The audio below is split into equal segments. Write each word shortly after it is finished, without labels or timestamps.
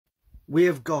We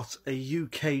have got a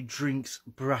UK drinks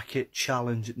bracket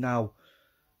challenge now.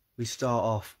 We start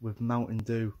off with Mountain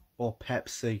Dew or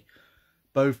Pepsi.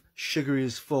 Both sugary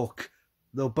as fuck.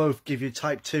 They'll both give you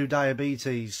type 2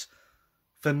 diabetes.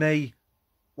 For me,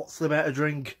 what's the better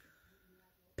drink?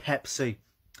 Pepsi.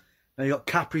 Now you got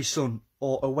Capri Sun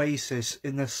or Oasis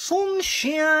in the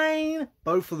sunshine.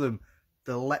 Both of them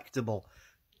delectable.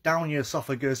 Down your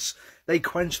esophagus. They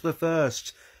quench the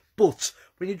thirst. But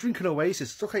when you drink an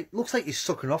Oasis, it looks like you're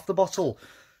sucking off the bottle.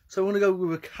 So I'm going to go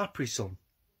with a Capri Sun.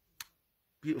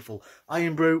 Beautiful.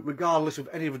 Irn-Bru, regardless of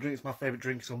any other drink, it's my favourite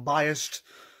drink. So I'm biased.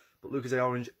 But Lucozade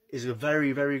Orange is a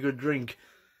very, very good drink.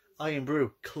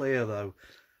 Irn-Bru, clear though.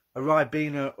 A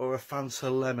Ribena or a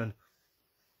Fanta Lemon.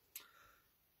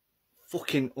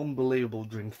 Fucking unbelievable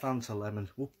drink, Fanta Lemon.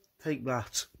 We'll take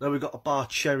that. Then we've got a Bar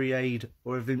Cherryade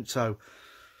or a Vimto.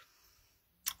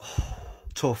 Oh,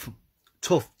 tough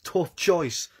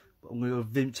choice. But I'm going to go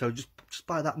with Vimto, just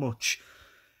by that much.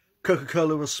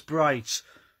 Coca-Cola or Sprite.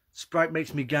 Sprite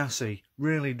makes me gassy,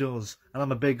 really does. And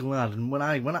I'm a big lad, and when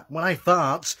I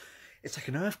fart, it's like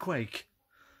an earthquake.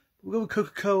 We'll go with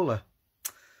Coca-Cola.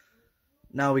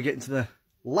 Now we get into the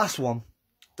last one.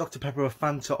 Dr Pepper or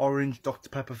Fanta Orange. Dr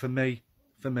Pepper for me.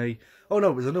 Oh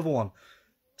no, there's another one.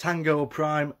 Tango or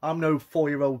Prime. I'm no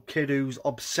 4-year-old kid who's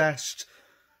obsessed.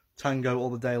 Tango all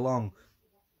the day long.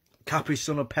 Capri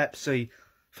Sun or Pepsi.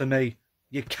 For me,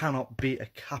 you cannot beat a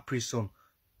Capri Sun.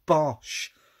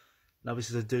 Bosh. Now this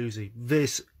is a doozy.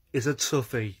 This is a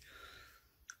toughie.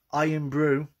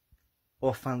 Irn-Bru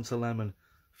or Fanta Lemon.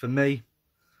 For me,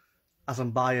 as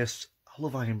I'm biased, I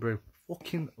love Irn-Bru.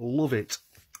 Fucking love it.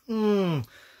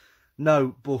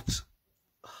 No, but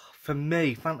for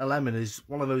me, Fanta Lemon is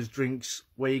one of those drinks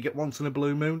where you get once in a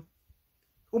blue moon.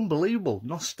 Unbelievable.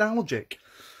 Nostalgic.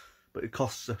 But it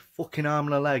costs a fucking arm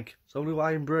and a leg. So do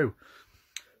Irn-Bru.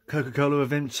 Coca-Cola or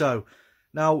Vimto.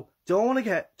 Now, do I want to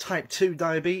get type 2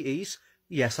 diabetes?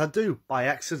 Yes, I do, by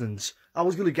accident. I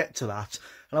was going to get to that.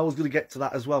 And I was going to get to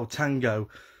that as well. Tango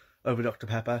over Dr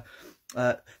Pepper.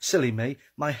 Silly me.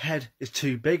 My head is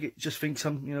too big. It just thinks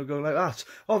I'm, going like that.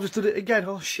 Oh, I've just done it again.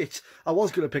 Oh, shit. I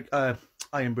was going to pick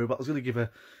Irn-Bru, but I was going to give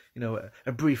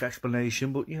a brief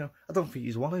explanation. But, I don't think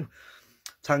you want to.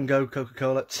 Tango,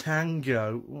 Coca-Cola.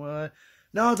 Tango.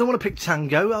 No, I don't want to pick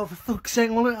Tango. Oh, for fuck's sake,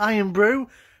 I want Irn-Bru.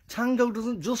 Tango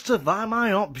doesn't justify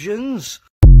my options.